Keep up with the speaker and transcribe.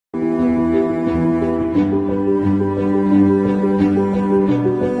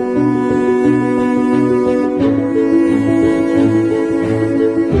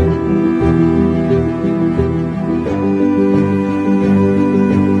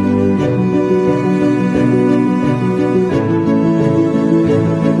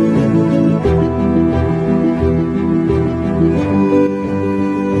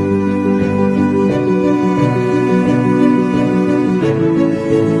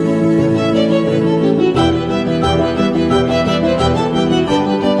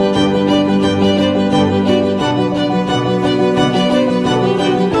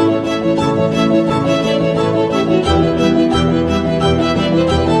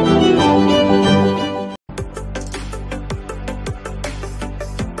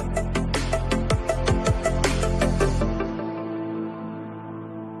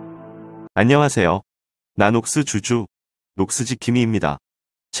안녕하세요. 나녹스 주주, 녹스지킴이입니다.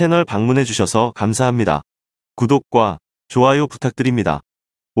 채널 방문해주셔서 감사합니다. 구독과 좋아요 부탁드립니다.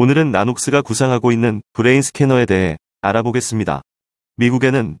 오늘은 나녹스가 구상하고 있는 브레인 스캐너에 대해 알아보겠습니다.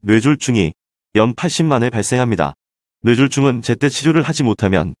 미국에는 뇌졸중이 연 80만회 발생합니다. 뇌졸중은 제때 치료를 하지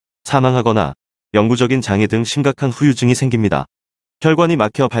못하면 사망하거나 영구적인 장애 등 심각한 후유증이 생깁니다. 혈관이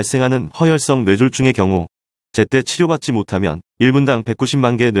막혀 발생하는 허혈성 뇌졸중의 경우 제때 치료받지 못하면 1분당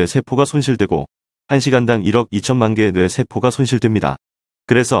 190만 개의 뇌세포가 손실되고 1시간당 1억 2천만 개의 뇌세포가 손실됩니다.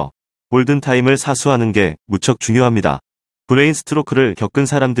 그래서 골든타임을 사수하는 게 무척 중요합니다. 브레인 스트로크를 겪은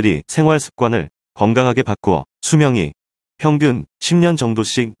사람들이 생활 습관을 건강하게 바꾸어 수명이 평균 10년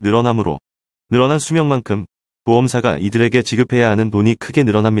정도씩 늘어나므로 늘어난 수명만큼 보험사가 이들에게 지급해야 하는 돈이 크게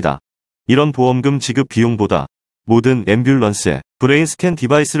늘어납니다. 이런 보험금 지급 비용보다 모든 앰뷸런스에 브레인 스캔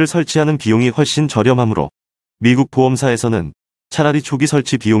디바이스를 설치하는 비용이 훨씬 저렴하므로 미국 보험사에서는 차라리 초기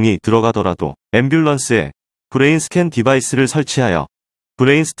설치 비용이 들어가더라도 앰뷸런스에 브레인 스캔 디바이스를 설치하여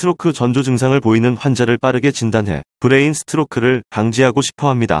브레인 스트로크 전조 증상을 보이는 환자를 빠르게 진단해 브레인 스트로크를 방지하고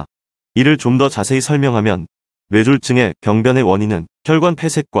싶어 합니다. 이를 좀 더 자세히 설명하면 뇌졸중의 병변의 원인은 혈관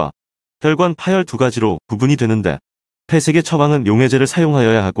폐색과 혈관 파열 두 가지로 구분이 되는데 폐색의 처방은 용해제를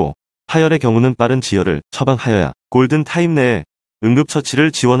사용하여야 하고 파열의 경우는 빠른 지혈을 처방하여야 골든타임 내에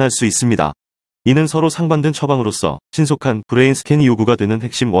응급처치를 지원할 수 있습니다. 이는 서로 상반된 처방으로서 신속한 브레인 스캔이 요구가 되는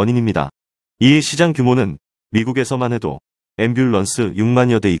핵심 원인입니다. 이의 시장 규모는 미국에서만 해도 앰뷸런스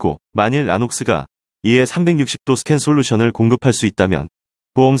 6만여 대이고 만일 나녹스가 이에 360도 스캔 솔루션을 공급할 수 있다면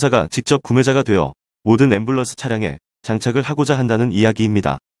보험사가 직접 구매자가 되어 모든 앰뷸런스 차량에 장착을 하고자 한다는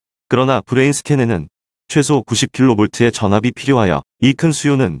이야기입니다. 그러나 브레인 스캔에는 최소 90kV의 전압이 필요하여 이 큰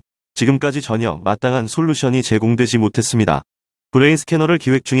수요는 지금까지 전혀 마땅한 솔루션이 제공되지 못했습니다. 브레인 스캐너를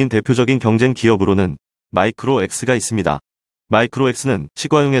기획 중인 대표적인 경쟁 기업으로는 마이크로엑스가 있습니다. 마이크로엑스는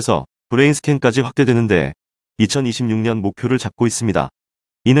치과용에서 브레인 스캔까지 확대되는데 2026년 목표를 잡고 있습니다.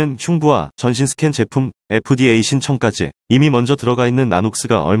 이는 흉부와 전신 스캔 제품 FDA 신청까지 이미 먼저 들어가 있는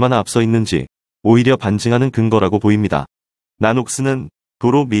나녹스가 얼마나 앞서 있는지 오히려 반증하는 근거라고 보입니다. 나녹스는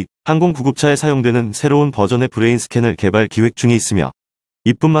도로 및 항공 구급차에 사용되는 새로운 버전의 브레인 스캔을 개발 기획 중에 있으며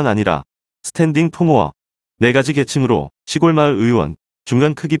이뿐만 아니라 스탠딩 토모와 4가지 계층으로 시골마을 의원,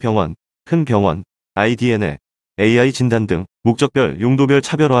 중간 크기 병원, 큰 병원, IDN에, AI 진단 등 목적별, 용도별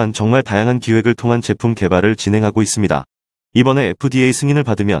차별화한 정말 다양한 기획을 통한 제품 개발을 진행하고 있습니다. 이번에 FDA 승인을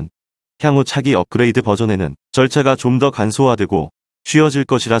받으면 향후 차기 업그레이드 버전에는 절차가 좀 더 간소화되고 쉬워질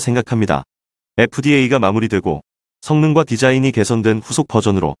것이라 생각합니다. FDA가 마무리되고 성능과 디자인이 개선된 후속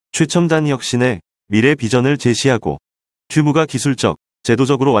버전으로 최첨단 혁신의 미래 비전을 제시하고 튜브가 기술적,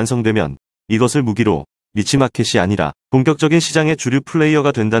 제도적으로 완성되면 이것을 무기로 니치마켓이 아니라 본격적인 시장의 주류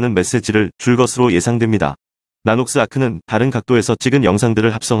플레이어가 된다는 메시지를 줄 것으로 예상됩니다. 나녹스 아크는 다른 각도에서 찍은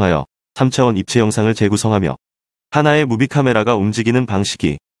영상들을 합성하여 3차원 입체 영상을 재구성하며 하나의 무비 카메라가 움직이는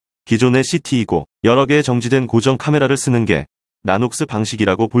방식이 기존의 CT이고 여러 개의 정지된 고정 카메라를 쓰는 게 나녹스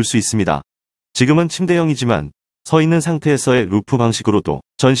방식이라고 볼 수 있습니다. 지금은 침대형이지만 서 있는 상태에서의 루프 방식으로도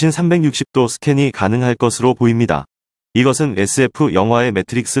전신 360도 스캔이 가능할 것으로 보입니다. 이것은 SF 영화의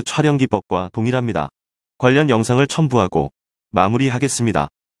매트릭스 촬영 기법과 동일합니다. 관련 영상을 첨부하고 마무리하겠습니다.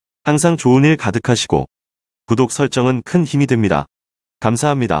 항상 좋은 일 가득하시고 구독 설정은 큰 힘이 됩니다.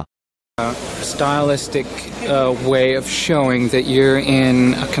 감사합니다. Stylistic way of showing that you're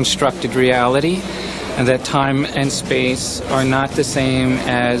in a constructed reality and that time and space are not the same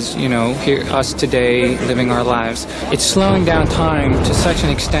as, you know, here us today living our lives. It's slowing down time to such an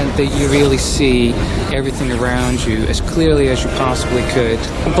extent that you really see everything around you as clearly as you possibly could.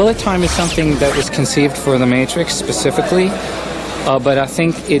 Bullet time is something that was conceived for the Matrix specifically, but I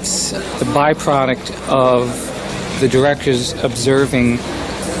think it's the byproduct of the directors observing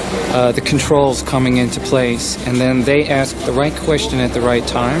the controls coming into place, and then they ask the right question at the right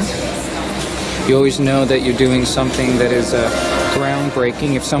time. You always know that you're doing something that is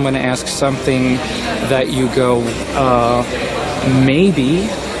groundbreaking. If someone asks something that you go, maybe,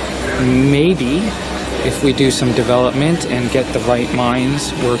 if we do some development and get the right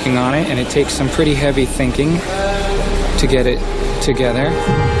minds working on it, and it takes some pretty heavy thinking to get it together.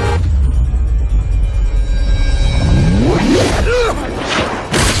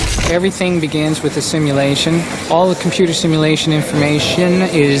 Everything begins with a simulation. All the computer simulation information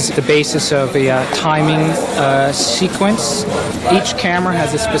is the basis of a timing sequence. Each camera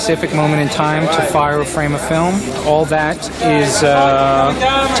has a specific moment in time to fire a frame of film. All that is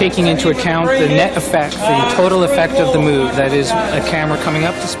taking into account the net effect, the total effect of the move. That is a camera coming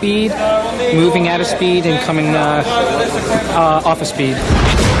up to speed, moving at a speed, and coming off a speed.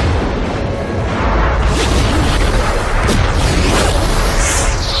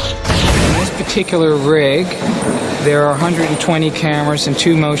 particular rig, there are 120 cameras and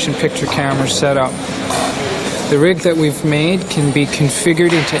 2 motion picture cameras set up. The rig that we've made can be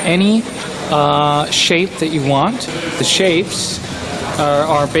configured into any shape that you want. The shapes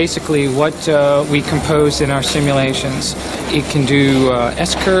are basically what we compose in our simulations. It can do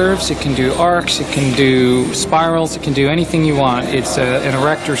S-curves, it can do arcs, it can do spirals, it can do anything you want. It's an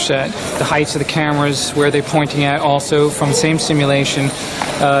erector set. The heights of the cameras, where they're pointing at, also from the same simulation.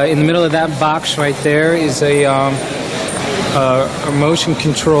 In the middle of that box right there is a motion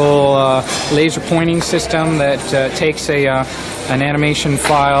control laser pointing system that takes an animation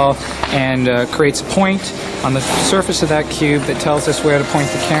file and creates a point on the surface of that cube that tells us where to point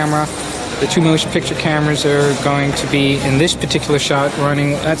the camera. The 2 motion picture cameras are going to be, in this particular shot,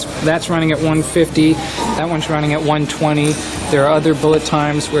 running, that's running at 150, that one's running at 120. There are other bullet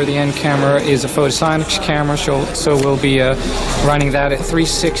times where the end camera is a photosonics camera, so we'll be running that at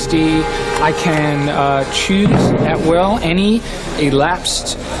 360. I can choose at will any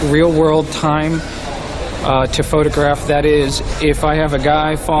elapsed real-world time to photograph. That is, if I have a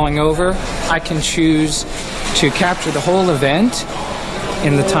guy falling over, I can choose to capture the whole event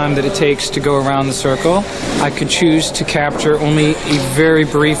in the time that it takes to go around the circle. I could choose to capture only a very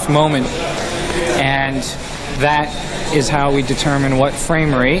brief moment, and that is how we determine what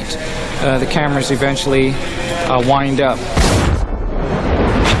frame rate the cameras eventually wind up.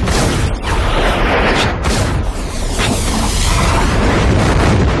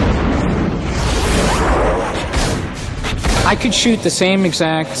 I could shoot the same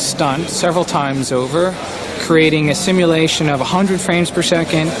exact stunt several times over, creating a simulation of 100 frames per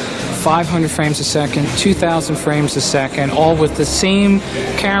second, 500 frames a second, 2,000 frames a second, all with the same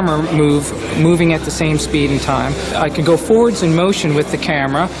camera moving at the same speed and time. I could go forwards in motion with the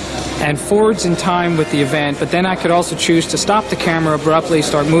camera and forwards in time with the event, but then I could also choose to stop the camera abruptly,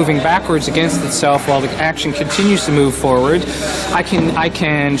 start moving backwards against itself while the action continues to move forward. I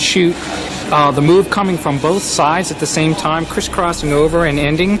can shoot the move coming from both sides at the same time, crisscrossing over and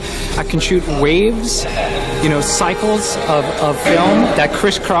ending. I can shoot waves, cycles of film that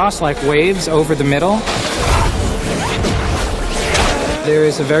crisscross like waves over the middle. There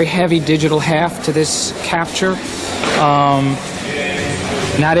is a very heavy digital heft to this capture.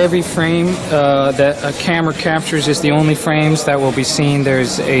 Not every frame that a camera captures is the only frames that will be seen.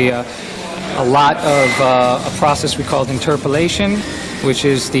 There's a lot of a process we call interpolation, which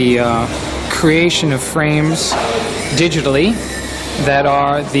is the creation of frames digitally that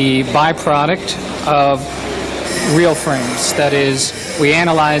are the byproduct of real frames. That is, we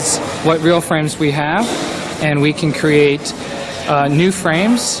analyze what real frames we have, and we can create new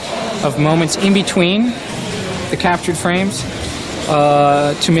frames of moments in between the captured frames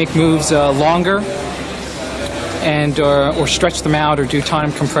to make moves longer and or stretch them out or do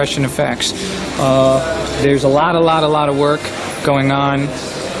time compression effects. There's a lot of work going on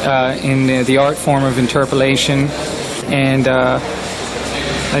in the art form of interpolation, and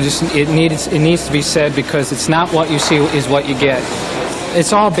it needs to be said, because it's not what you see is what you get.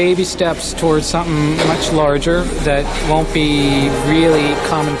 It's all baby steps towards something much larger that won't be really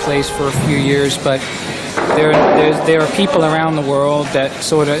commonplace for a few years, but there are people around the world that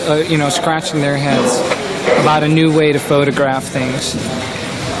sort of scratching their heads about a new way to photograph things,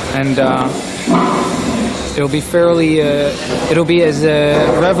 and it'll be as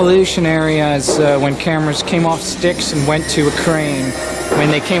revolutionary as when cameras came off sticks and went to a crane, when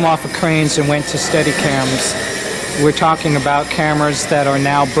they came off of cranes and went to Steadicams. We're talking about cameras that are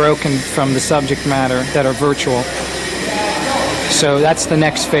now broken from the subject matter, that are virtual. So that's the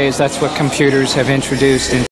next phase. That's what computers have introduced.